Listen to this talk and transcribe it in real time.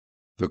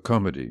The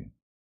Comedy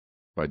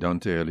by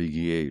Dante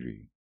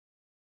Alighieri.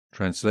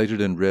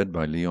 Translated and read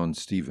by Leon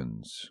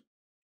Stevens.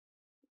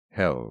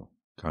 Hell,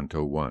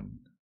 Canto 1.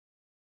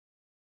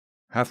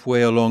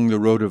 Halfway along the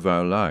road of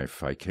our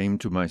life, I came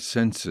to my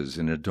senses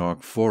in a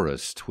dark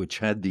forest, which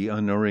had the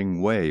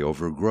unerring way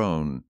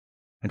overgrown.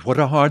 And what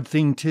a hard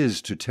thing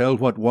 'tis to tell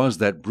what was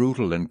that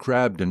brutal and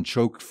crabbed and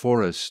choked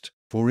forest,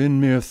 for in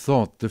mere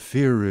thought the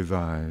fear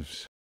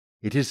revives.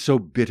 It is so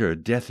bitter,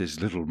 death is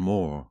little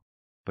more.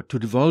 But to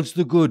divulge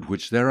the good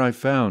which there I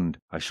found,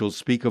 I shall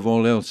speak of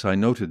all else I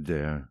noted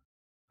there.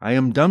 I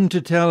am dumb to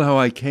tell how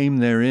I came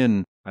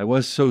therein. I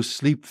was so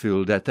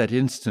sleep-filled at that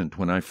instant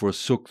when I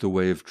forsook the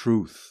way of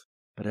truth.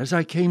 But as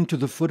I came to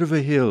the foot of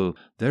a hill,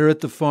 there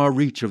at the far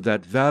reach of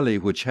that valley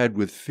which had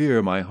with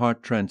fear my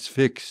heart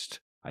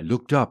transfixed, I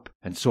looked up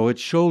and saw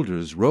its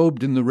shoulders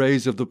robed in the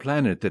rays of the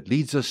planet that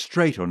leads us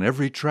straight on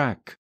every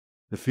track.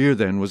 The fear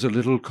then was a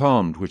little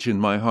calmed which in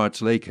my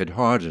heart's lake had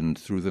hardened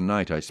through the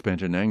night I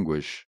spent in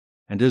anguish.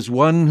 And as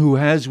one who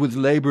has with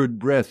laboured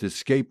breath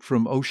escaped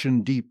from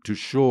ocean deep to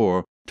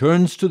shore,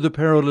 turns to the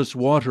perilous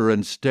water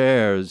and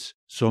stares,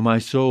 so my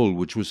soul,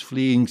 which was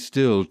fleeing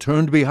still,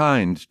 turned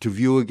behind to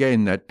view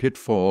again that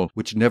pitfall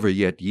which never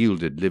yet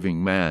yielded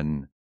living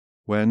man.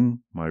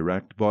 When, my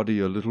racked body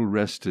a little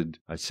rested,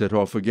 I set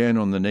off again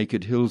on the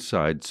naked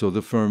hillside, so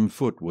the firm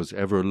foot was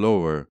ever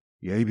lower.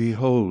 Yea,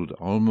 behold,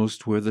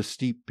 almost where the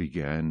steep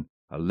began,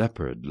 a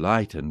leopard,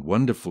 light and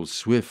wonderful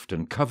swift,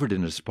 and covered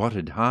in a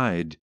spotted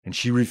hide, and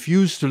she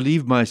refused to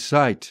leave my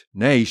sight.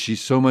 Nay, she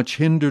so much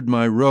hindered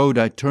my road,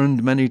 I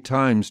turned many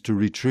times to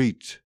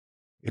retreat.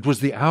 It was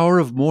the hour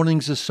of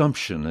morning's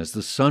assumption, as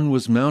the sun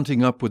was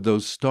mounting up with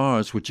those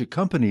stars which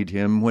accompanied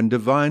him when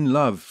divine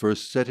love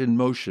first set in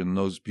motion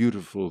those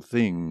beautiful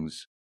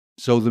things.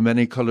 So the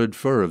many-coloured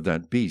fur of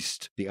that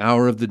beast, the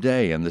hour of the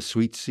day, and the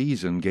sweet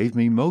season gave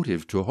me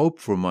motive to hope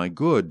for my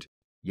good.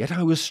 Yet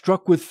I was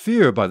struck with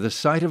fear by the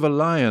sight of a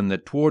lion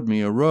that toward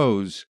me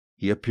arose.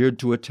 He appeared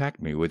to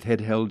attack me with head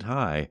held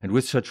high, and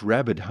with such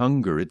rabid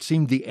hunger it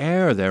seemed the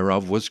air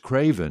thereof was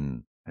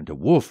craven. And a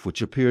wolf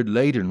which appeared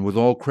laden with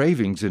all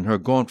cravings in her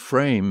gaunt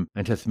frame,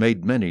 and hath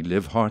made many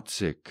live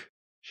heartsick.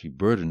 She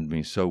burdened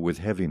me so with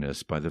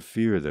heaviness by the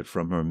fear that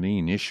from her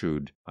mien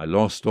issued, I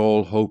lost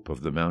all hope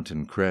of the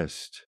mountain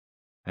crest.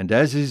 And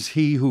as is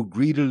he who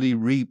greedily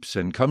reaps,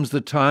 and comes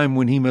the time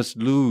when he must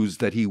lose,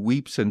 that he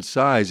weeps and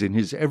sighs in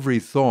his every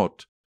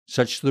thought,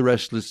 such the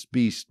restless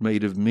beast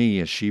made of me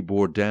as she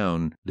bore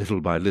down,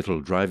 little by little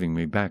driving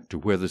me back to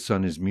where the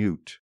sun is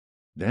mute.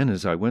 Then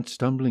as I went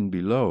stumbling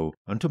below,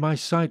 unto my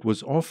sight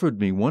was offered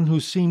me one who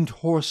seemed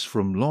hoarse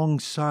from long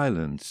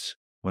silence.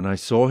 When I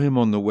saw him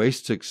on the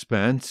waste's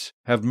expanse,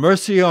 "Have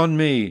mercy on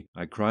me,"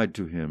 I cried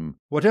to him,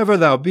 "whatever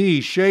thou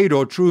be, shade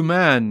or true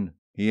man."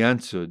 He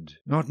answered,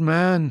 "Not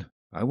man.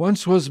 I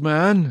once was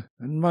man,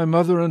 and my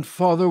mother and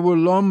father were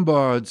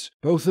Lombards,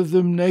 both of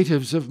them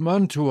natives of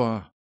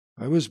Mantua.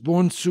 I was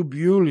born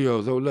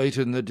Subulio, though late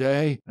in the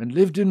day, and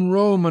lived in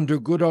Rome under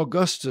good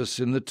Augustus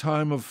in the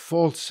time of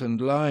false and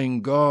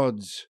lying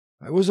gods.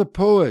 I was a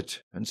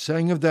poet, and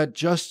sang of that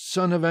just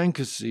son of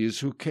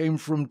Anchises who came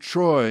from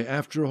Troy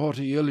after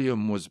haughty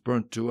Ilium was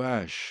burnt to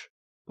ash.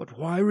 But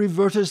why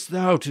revertest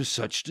thou to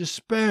such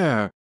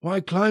despair? Why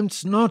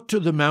climb'st not to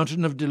the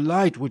mountain of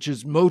delight, which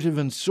is motive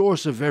and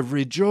source of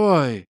every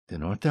joy?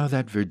 Then art thou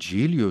that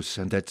Virgilius,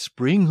 and that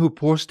spring who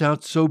pour'st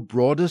out so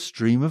broad a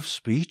stream of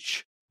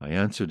speech?" I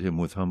answered him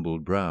with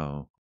humbled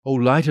brow, "O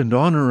light and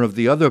honour of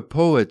the other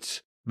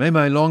poets, may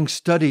my long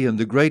study and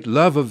the great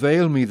love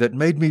avail me that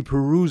made me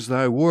peruse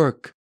thy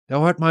work.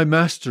 Thou art my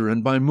master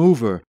and my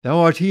mover. Thou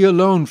art he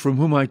alone from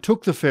whom I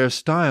took the fair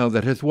style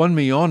that hath won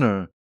me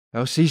honour.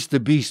 Thou seest the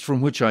beast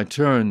from which I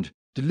turned.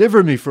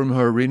 Deliver me from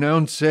her,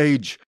 renowned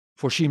sage,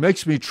 for she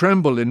makes me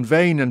tremble in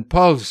vein and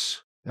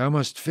pulse." "Thou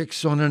must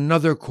fix on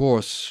another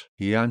course,"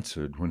 he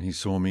answered when he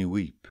saw me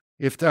weep,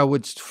 "if thou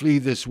wouldst flee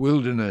this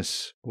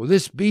wilderness. For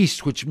this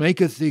beast which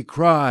maketh thee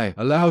cry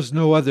allows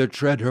no other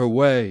tread her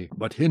way,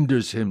 but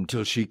hinders him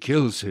till she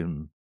kills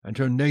him. And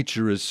her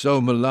nature is so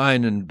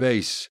malign and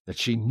base that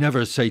she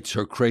never sates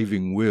her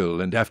craving will,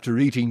 and after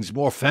eating's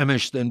more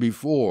famished than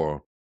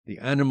before. The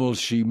animals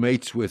she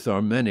mates with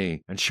are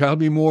many, and shall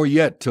be more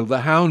yet till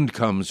the hound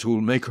comes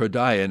who'll make her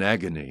die in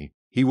agony.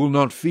 He will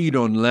not feed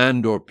on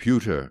land or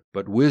pewter,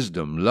 but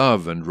wisdom,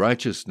 love, and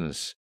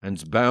righteousness,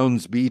 and's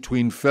bounds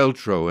between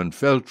Feltro and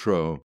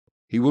Feltro.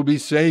 He will be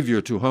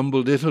saviour to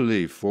humbled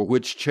Italy, for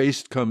which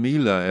chaste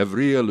Camilla,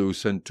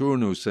 Evrialus, and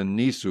Turnus, and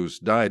Nisus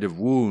died of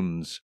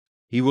wounds.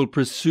 He will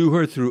pursue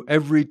her through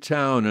every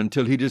town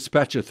until he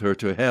dispatcheth her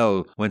to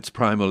hell, whence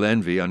primal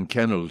envy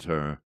unkennelled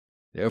her.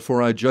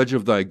 Therefore I judge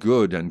of thy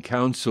good, and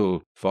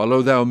counsel,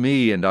 follow thou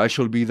me, and I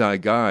shall be thy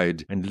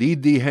guide, and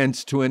lead thee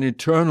hence to an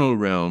eternal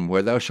realm,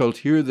 where thou shalt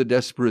hear the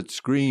desperate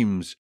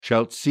screams,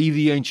 shalt see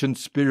the ancient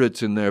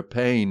spirits in their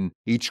pain,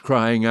 each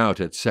crying out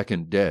at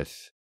second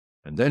death.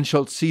 And then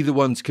shalt see the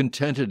ones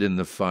contented in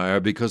the fire,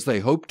 because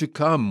they hope to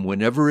come,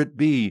 whenever it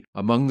be,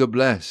 among the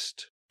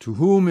blessed. To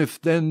whom,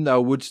 if then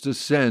thou wouldst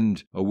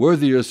ascend, a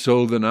worthier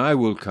soul than I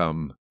will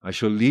come. I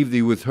shall leave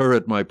thee with her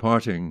at my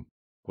parting.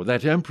 For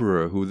that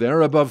emperor who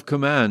there above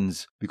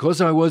commands,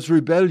 because I was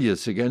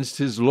rebellious against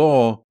his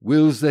law,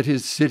 wills that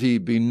his city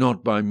be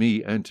not by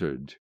me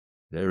entered.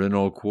 There in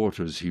all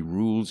quarters he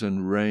rules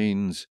and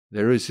reigns.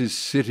 There is his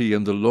city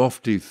and the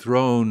lofty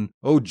throne.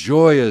 O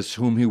joyous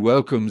whom he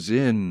welcomes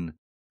in!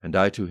 And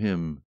I to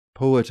him,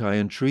 Poet, I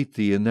entreat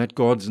thee in that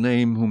God's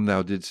name whom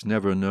thou didst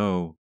never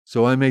know,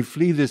 so I may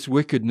flee this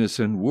wickedness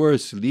and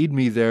worse, lead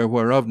me there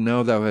whereof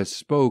now thou hast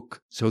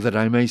spoke, so that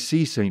I may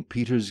see St.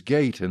 Peter's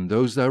gate and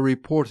those thou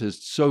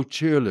reportest so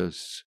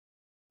cheerless.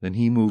 Then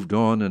he moved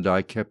on, and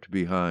I kept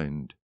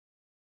behind.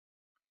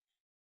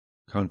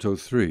 Canto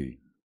 3.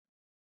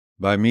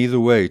 By me the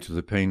way to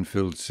the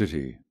pain-filled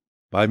city,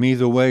 by me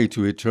the way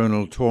to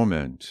eternal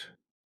torment,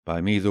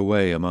 by me the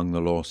way among the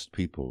lost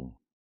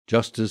people.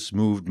 Justice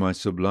moved my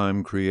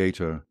sublime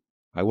Creator.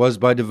 I was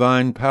by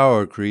divine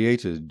power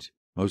created,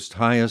 most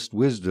highest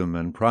wisdom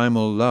and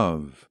primal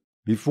love.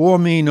 Before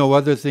me no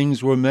other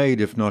things were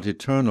made, if not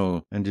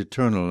eternal, and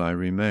eternal I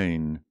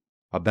remain.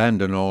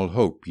 Abandon all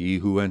hope, ye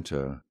who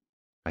enter.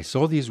 I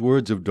saw these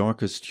words of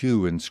darkest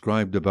hue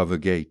inscribed above a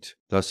gate.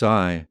 Thus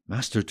I,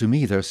 Master, to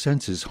me their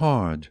sense is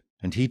hard.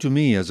 And he to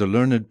me, as a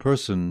learned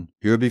person,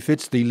 Here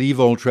befits thee leave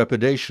all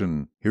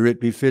trepidation, here it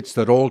befits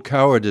that all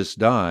cowardice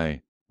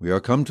die. We are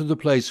come to the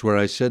place where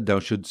I said thou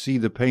shouldst see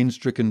the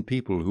pain-stricken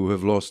people who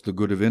have lost the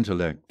good of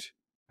intellect.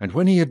 And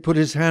when he had put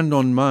his hand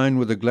on mine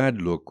with a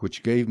glad look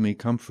which gave me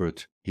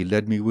comfort, he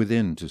led me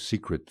within to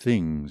secret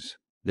things.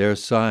 Their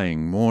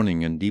sighing,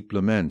 mourning, and deep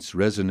laments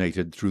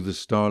resonated through the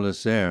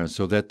starless air,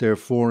 so that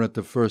therefore at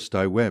the first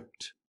I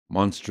wept.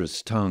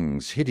 Monstrous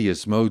tongues,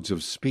 hideous modes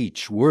of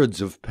speech, words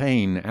of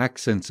pain,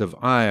 accents of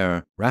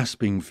ire,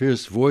 rasping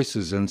fierce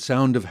voices, and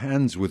sound of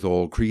hands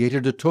withal,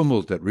 created a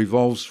tumult that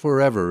revolves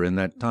forever in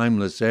that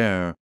timeless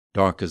air,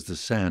 dark as the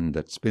sand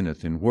that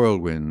spinneth in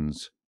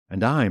whirlwinds.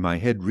 And I, my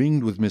head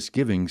ringed with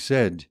misgiving,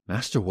 said,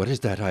 Master, what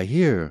is that I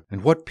hear?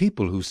 And what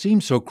people who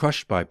seem so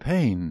crushed by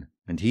pain?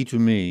 And he to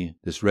me,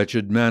 This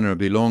wretched manner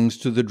belongs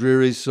to the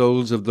dreary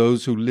souls of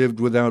those who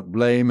lived without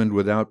blame and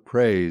without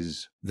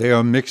praise. They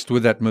are mixed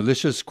with that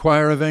malicious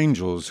choir of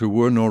angels who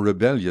were nor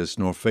rebellious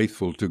nor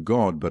faithful to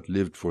God, but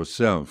lived for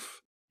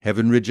self.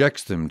 Heaven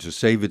rejects them to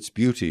save its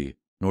beauty,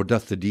 nor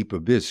doth the deep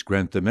abyss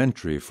grant them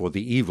entry, for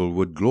the evil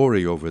would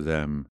glory over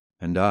them.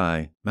 And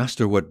I,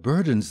 Master, what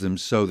burdens them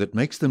so, that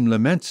makes them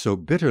lament so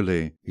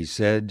bitterly? He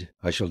said,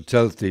 I shall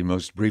tell thee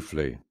most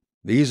briefly.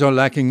 These are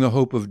lacking the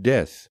hope of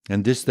death,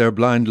 and this their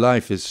blind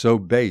life is so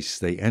base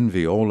they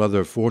envy all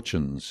other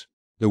fortunes.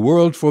 The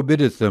world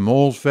forbiddeth them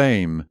all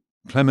fame,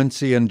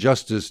 clemency and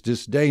justice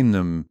disdain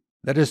them.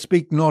 Let us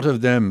speak not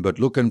of them, but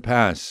look and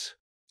pass.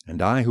 And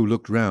I, who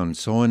looked round,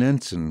 saw an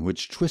ensign,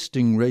 which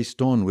twisting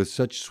raced on with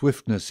such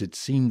swiftness it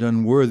seemed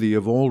unworthy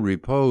of all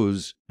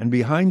repose, and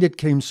behind it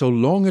came so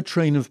long a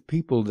train of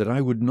people that I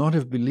would not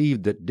have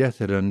believed that death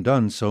had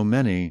undone so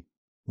many.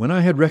 When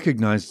I had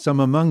recognized some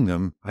among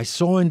them, I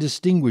saw and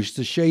distinguished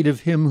the shade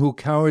of him who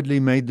cowardly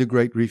made the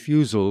great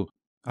refusal.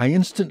 I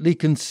instantly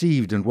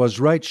conceived and was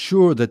right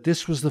sure that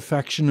this was the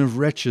faction of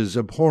wretches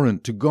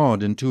abhorrent to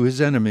God and to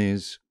his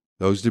enemies.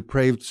 Those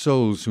depraved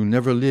souls who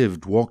never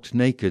lived walked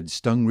naked,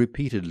 stung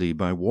repeatedly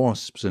by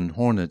wasps and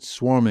hornets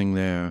swarming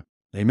there.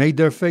 They made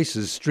their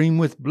faces stream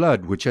with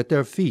blood, which at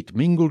their feet,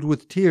 mingled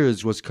with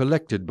tears, was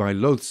collected by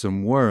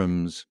loathsome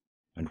worms.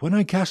 And when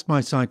I cast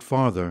my sight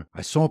farther,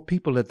 I saw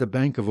people at the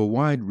bank of a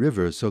wide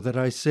river, so that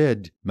I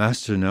said,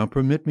 Master, now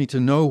permit me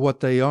to know what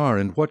they are,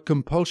 and what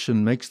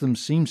compulsion makes them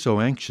seem so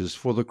anxious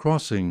for the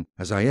crossing,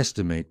 as I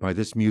estimate by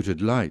this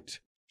muted light.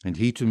 And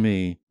he to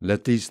me,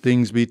 Let these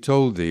things be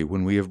told thee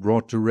when we have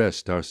brought to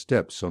rest our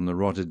steps on the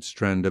rotted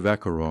strand of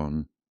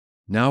Acheron.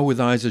 Now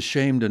with eyes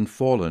ashamed and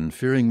fallen,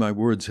 fearing my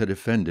words had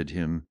offended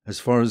him,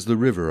 as far as the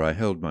river I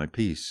held my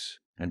peace.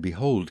 And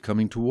behold,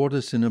 coming toward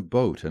us in a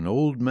boat, an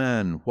old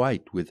man,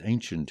 white with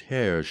ancient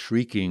hair,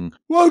 shrieking,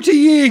 Woe to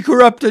ye,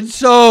 corrupted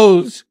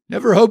souls!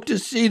 Never hope to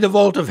see the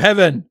vault of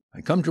heaven.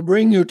 I come to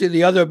bring you to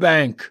the other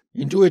bank,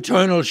 into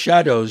eternal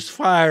shadows,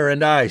 fire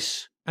and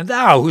ice. And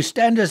thou, who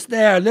standest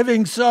there,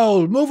 living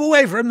soul, move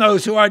away from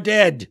those who are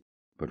dead.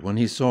 But when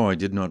he saw I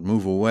did not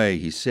move away,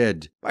 he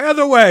said, By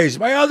other ways,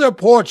 by other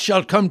ports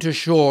shalt come to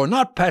shore,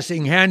 not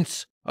passing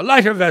hence. A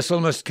lighter vessel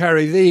must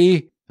carry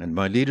thee. And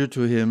my leader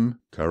to him,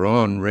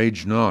 Charon,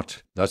 rage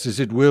not. Thus is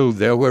it willed,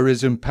 there where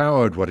is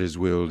empowered what is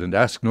willed, and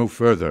ask no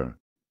further.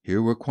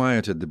 Here were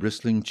quieted the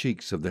bristling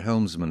cheeks of the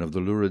helmsman of the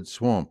lurid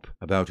swamp,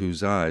 about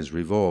whose eyes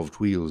revolved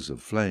wheels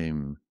of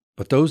flame.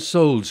 But those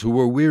souls who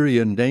were weary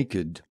and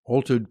naked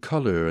altered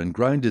color and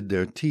grinded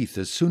their teeth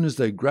as soon as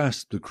they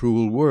grasped the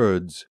cruel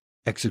words,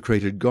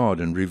 execrated God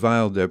and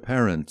reviled their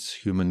parents,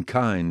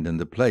 humankind, and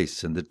the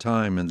place and the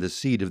time and the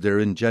seed of their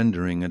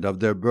engendering and of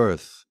their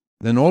birth.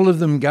 Then all of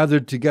them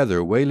gathered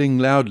together, wailing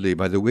loudly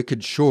by the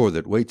wicked shore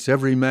that waits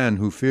every man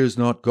who fears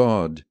not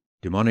God.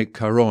 Demonic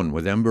Charon,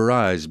 with ember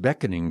eyes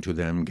beckoning to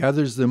them,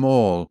 gathers them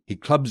all. He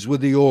clubs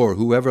with the oar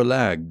whoever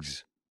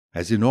lags.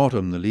 As in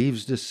autumn the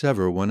leaves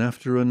dissever one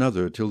after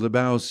another, till the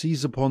bough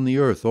seize upon the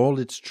earth all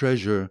its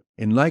treasure,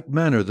 in like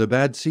manner the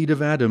bad seed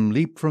of Adam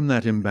leap from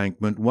that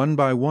embankment one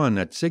by one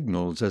at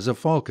signals, as a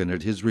falcon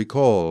at his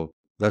recall.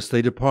 Thus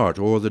they depart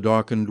o'er the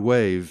darkened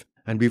wave,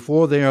 and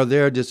before they are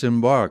there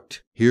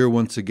disembarked, here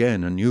once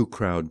again a new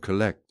crowd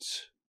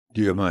collects.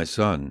 "Dear my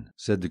son,"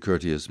 said the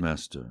courteous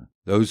master,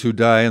 "those who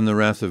die in the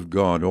wrath of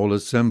God all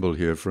assemble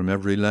here from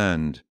every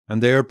land,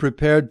 and they are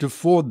prepared to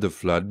ford the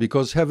flood,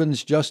 because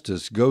heaven's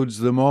justice goads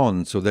them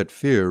on, so that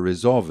fear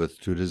resolveth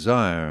to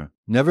desire.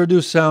 Never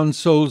do sound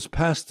souls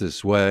pass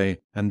this way,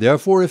 and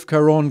therefore if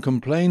Charon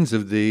complains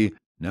of thee,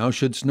 now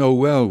shouldst know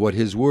well what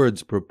his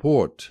words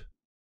purport."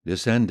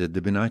 This ended,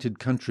 the benighted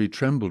country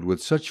trembled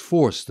with such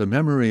force the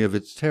memory of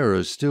its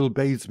terrors still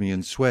bathed me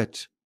in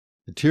sweat.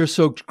 The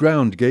tear-soaked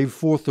ground gave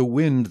forth a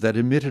wind that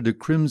emitted a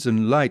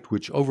crimson light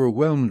which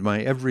overwhelmed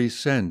my every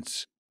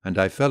sense, and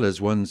I fell as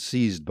one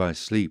seized by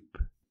sleep.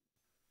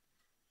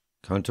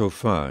 Canto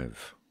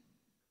 5.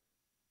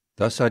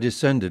 Thus I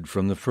descended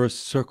from the first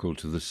circle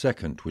to the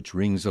second, which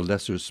rings a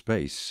lesser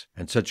space,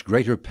 and such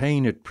greater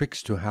pain it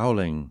pricks to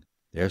howling.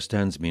 There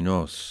stands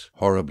Minos,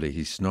 horribly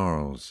he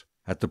snarls.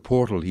 At the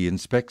portal he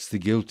inspects the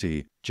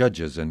guilty,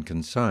 judges and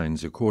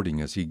consigns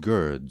according as he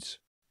girds.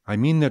 I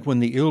mean that when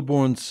the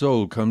ill-born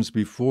soul comes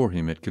before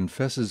him it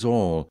confesses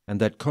all, and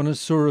that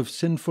connoisseur of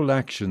sinful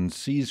actions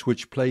sees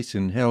which place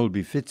in hell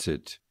befits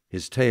it.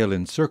 His tale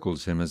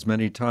encircles him as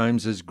many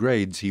times as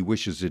grades he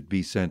wishes it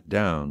be sent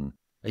down.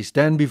 They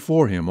stand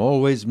before him,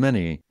 always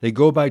many. They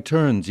go by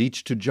turns,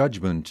 each to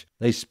judgment.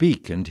 They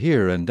speak and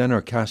hear, and then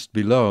are cast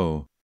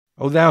below.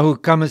 "O thou who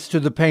comest to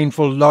the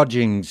painful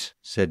lodgings,"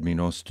 said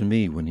Minos to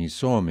me when he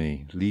saw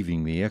me,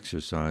 leaving the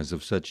exercise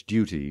of such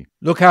duty,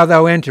 "look how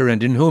thou enter,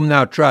 and in whom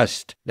thou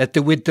trust. Let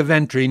the width of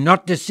entry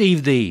not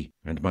deceive thee."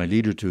 And my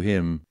leader to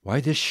him, "Why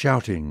this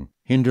shouting?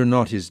 Hinder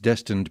not his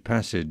destined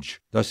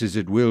passage. Thus is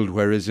it willed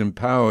where is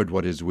empowered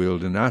what is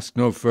willed, and ask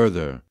no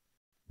further."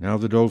 Now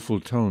the doleful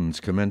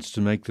tones commence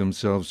to make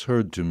themselves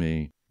heard to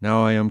me.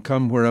 Now I am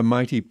come where a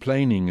mighty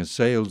plaining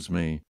assails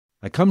me.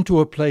 I come to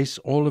a place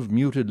all of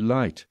muted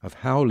light, of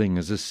howling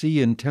as a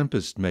sea in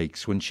tempest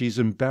makes when she's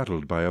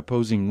embattled by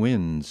opposing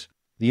winds.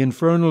 The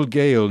infernal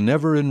gale,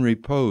 never in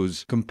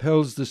repose,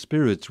 compels the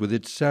spirits with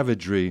its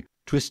savagery,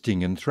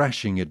 twisting and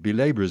thrashing it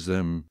belabors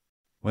them.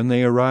 When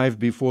they arrive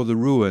before the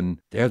ruin,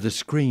 there the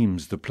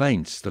screams, the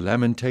plaints, the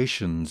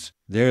lamentations,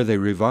 there they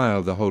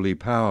revile the holy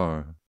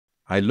power.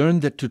 I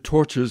learned that to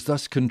tortures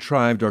thus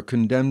contrived are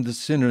condemned the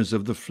sinners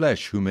of the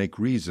flesh who make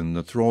reason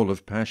the thrall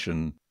of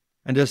passion.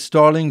 And as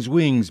starlings'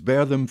 wings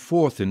bear them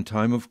forth in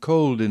time of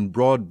cold in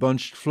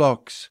broad-bunched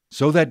flocks,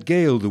 so that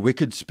gale the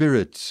wicked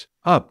spirits,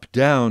 up,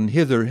 down,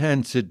 hither,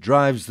 hence it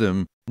drives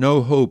them.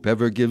 No hope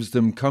ever gives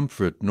them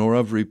comfort, nor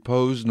of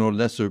repose, nor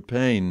lesser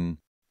pain.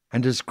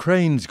 And as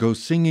cranes go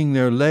singing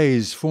their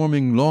lays,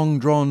 forming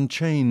long-drawn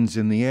chains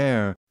in the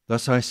air,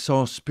 thus I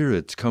saw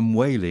spirits come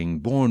wailing,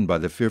 borne by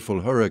the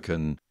fearful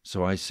hurricane.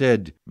 So I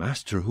said,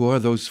 "Master, who are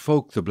those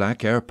folk the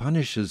black air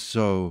punishes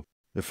so?"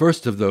 "The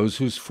first of those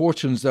whose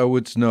fortunes thou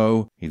wouldst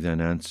know," he then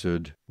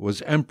answered,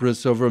 "was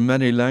empress over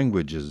many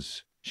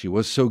languages. She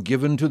was so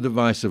given to the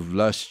vice of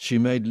lust, she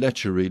made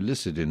lechery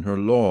licit in her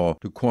law,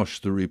 to quash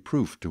the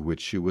reproof to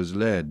which she was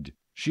led.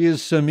 She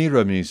is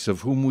Semiramis,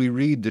 of whom we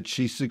read that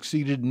she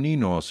succeeded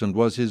Ninos and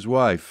was his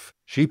wife.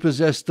 She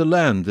possessed the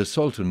land the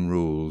Sultan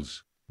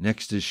rules.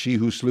 Next is she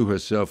who slew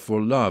herself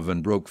for love,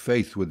 and broke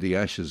faith with the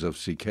ashes of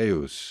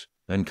Sichaeus.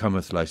 Then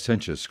cometh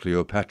licentious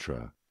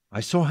Cleopatra. I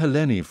saw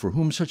Helene, for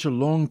whom such a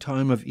long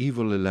time of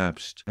evil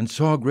elapsed, and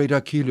saw great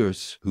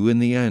Achilles, who in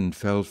the end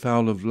fell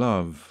foul of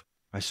love.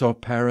 I saw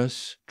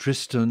Paris,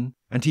 Tristan,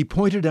 and he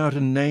pointed out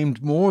and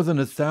named more than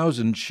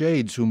 1,000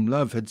 shades whom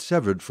love had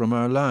severed from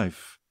our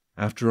life.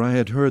 After I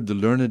had heard the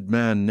learned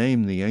man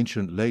name the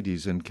ancient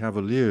ladies and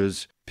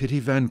cavaliers,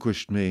 pity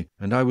vanquished me,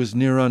 and I was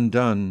near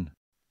undone.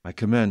 I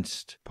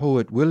commenced,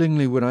 "Poet,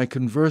 willingly would I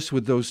converse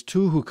with those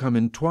two who come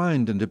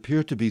entwined and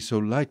appear to be so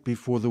light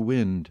before the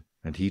wind."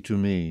 And he to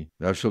me,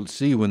 "Thou shalt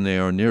see when they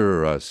are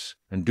nearer us,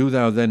 and do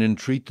thou then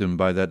entreat them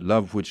by that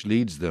love which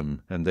leads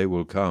them, and they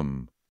will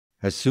come."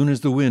 As soon as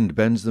the wind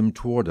bends them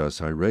toward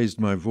us, I raised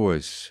my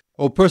voice,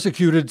 "O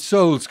persecuted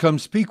souls, come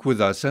speak with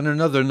us, and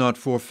another not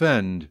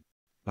forfend."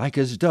 Like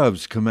as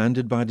doves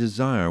commanded by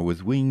desire,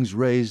 with wings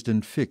raised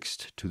and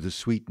fixed, to the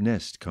sweet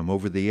nest come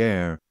over the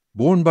air.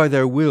 Borne by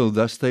their will,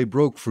 thus they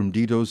broke from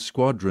Dido's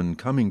squadron,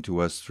 coming to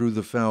us through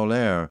the foul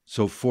air,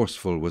 so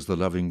forceful was the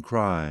loving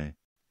cry.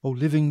 "O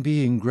living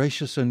being,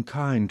 gracious and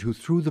kind, who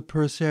through the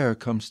purse air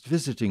comest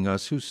visiting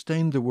us, who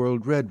stained the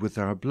world red with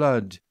our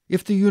blood,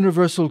 if the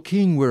universal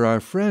King were our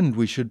friend,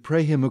 we should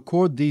pray him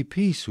accord thee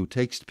peace, who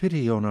takest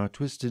pity on our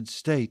twisted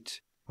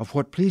state. Of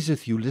what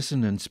pleaseth you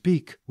listen and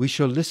speak. We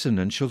shall listen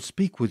and shall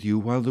speak with you,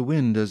 while the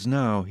wind, as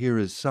now, here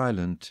is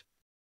silent.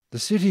 The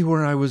city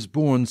where I was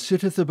born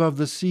sitteth above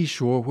the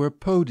seashore, where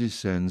Po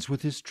descends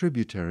with his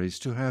tributaries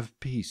to have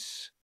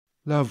peace.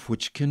 Love,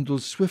 which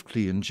kindles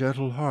swiftly in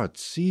gentle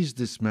hearts, seized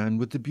this man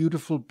with the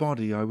beautiful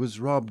body I was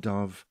robbed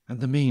of, and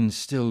the means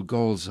still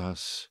galls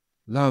us.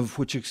 Love,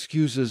 which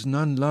excuses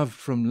none loved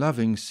from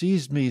loving,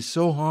 seized me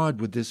so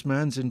hard with this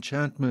man's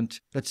enchantment,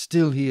 that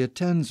still he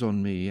attends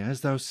on me,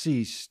 as thou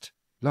seest.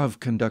 Love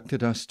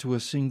conducted us to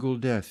a single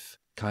death.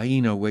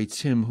 Cain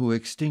awaits him who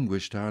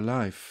extinguished our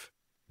life.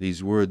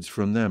 These words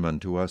from them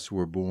unto us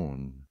were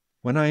born.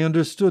 When I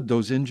understood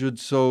those injured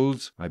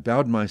souls, I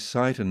bowed my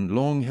sight and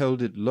long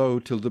held it low,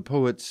 till the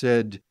poet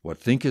said, What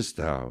thinkest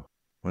thou?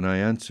 When I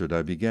answered,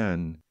 I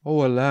began,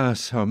 O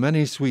alas, how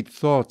many sweet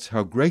thoughts,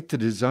 how great the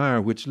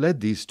desire which led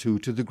these two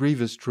to the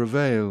grievous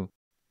travail!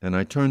 Then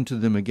I turned to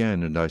them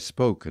again, and I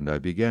spoke, and I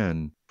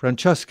began,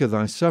 Francesca,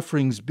 thy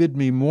sufferings bid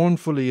me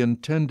mournfully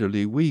and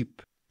tenderly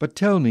weep. But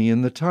tell me,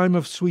 in the time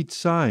of sweet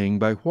sighing,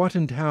 by what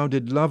and how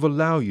did love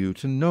allow you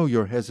to know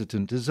your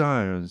hesitant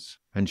desires?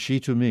 And she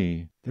to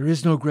me, There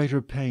is no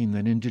greater pain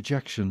than in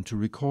dejection to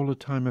recall a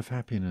time of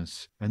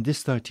happiness, and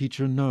this thy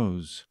teacher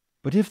knows.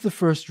 But if the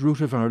first root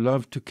of our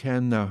love to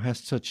ken thou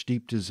hast such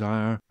deep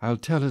desire, I'll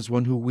tell as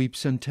one who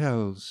weeps and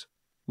tells.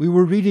 We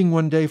were reading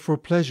one day for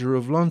pleasure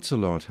of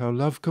Launcelot, how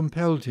love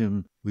compelled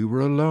him. We were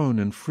alone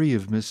and free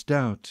of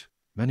misdoubt.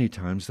 Many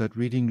times that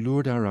reading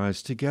lured our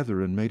eyes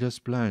together and made us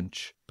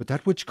blanch, but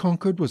that which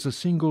conquered was a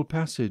single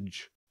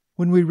passage.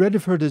 When we read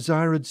of her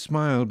desired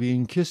smile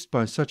being kissed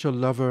by such a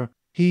lover,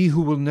 he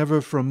who will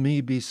never from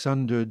me be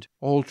sundered,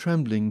 all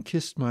trembling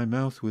kissed my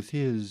mouth with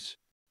his.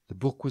 The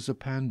book was a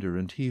pander,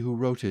 and he who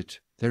wrote it,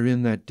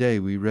 therein that day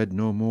we read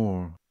no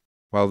more.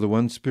 While the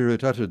one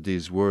spirit uttered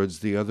these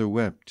words, the other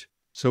wept.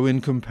 So in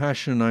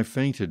compassion I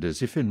fainted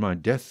as if in my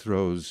death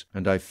throes,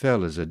 and I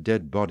fell as a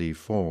dead body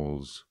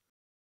falls.